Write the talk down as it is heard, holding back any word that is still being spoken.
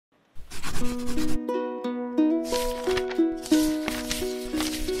My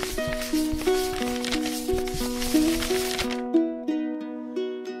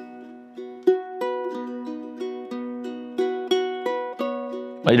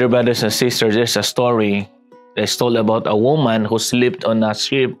dear brothers and sisters, there's a story that's told about a woman who slipped on a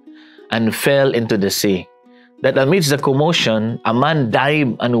ship and fell into the sea. That amidst the commotion, a man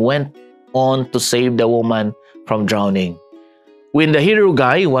dived and went on to save the woman from drowning. When the hero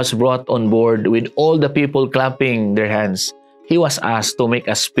guy was brought on board with all the people clapping their hands, he was asked to make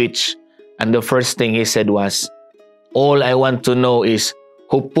a speech, and the first thing he said was, "All I want to know is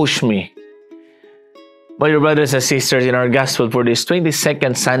who pushed me." My dear brothers and sisters, in our gospel for this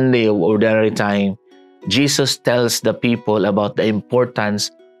 22nd Sunday of Ordinary Time, Jesus tells the people about the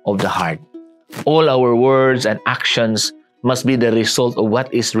importance of the heart. All our words and actions must be the result of what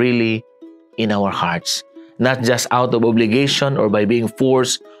is really in our hearts, not just out of obligation or by being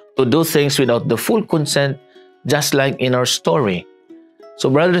forced to do things without the full consent, just like in our story.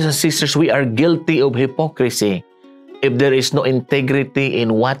 So brothers and sisters, we are guilty of hypocrisy if there is no integrity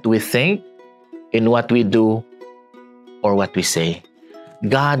in what we think, in what we do, or what we say.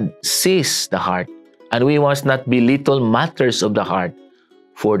 God sees the heart, and we must not belittle matters of the heart,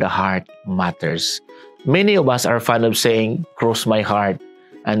 for the heart matters. Many of us are fond of saying, "Cross my heart,"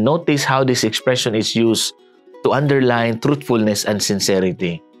 and notice how this expression is used to underline truthfulness and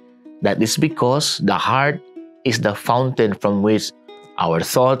sincerity. That is because the heart is the fountain from which our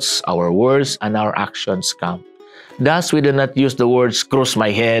thoughts, our words, and our actions come. Thus, we do not use the words "cross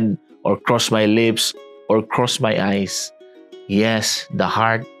my head," or "cross my lips," or "cross my eyes." Yes, the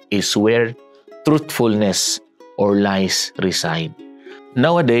heart is where truthfulness or lies reside.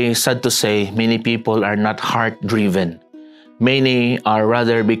 Nowadays, sad to say, many people are not heart-driven. Many are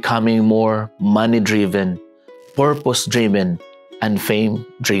rather becoming more money-driven, purpose-driven, and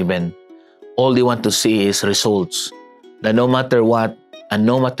fame-driven. All they want to see is results, that no matter what and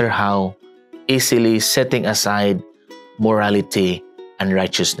no matter how, easily setting aside morality and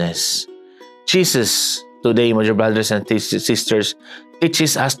righteousness. Jesus, today, my dear brothers and sisters,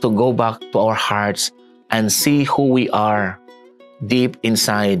 teaches us to go back to our hearts and see who we are deep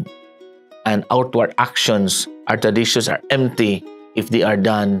inside. And outward actions, our traditions are empty if they are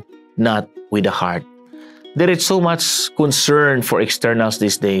done not with the heart. There is so much concern for externals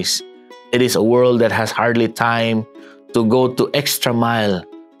these days. It is a world that has hardly time to go to extra mile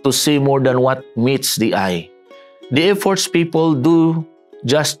to see more than what meets the eye. The efforts people do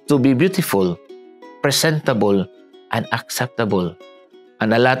just to be beautiful, presentable, and acceptable.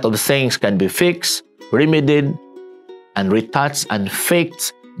 And a lot of things can be fixed, remedied, and retouched and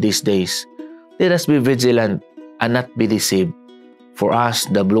faked these days. Let us be vigilant and not be deceived. For us,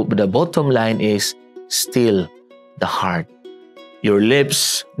 the bottom line is still the heart. Your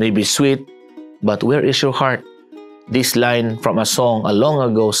lips may be sweet, but where is your heart? This line from a song a long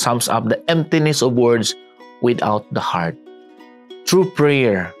ago sums up the emptiness of words without the heart. True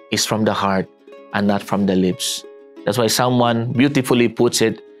prayer is from the heart and not from the lips. That's why someone beautifully puts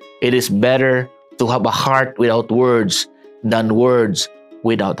it, it is better to have a heart without words than words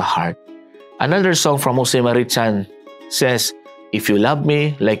without a heart. Another song from Jose Marichan says, "If you love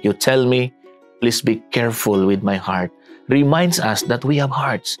me like you tell me, please be careful with my heart." Reminds us that we have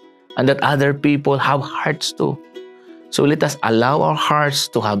hearts and that other people have hearts too. So let us allow our hearts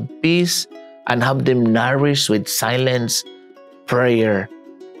to have peace and have them nourished with silence, prayer,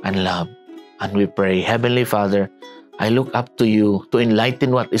 and love. And we pray, Heavenly Father, I look up to you to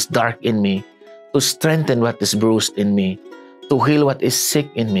enlighten what is dark in me, to strengthen what is bruised in me, to heal what is sick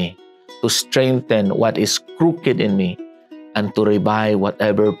in me, to strengthen what is crooked in me, and to revive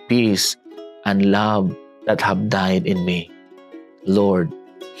whatever peace and love that have died in me. Lord,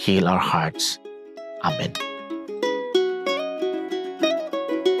 heal our hearts. Amen.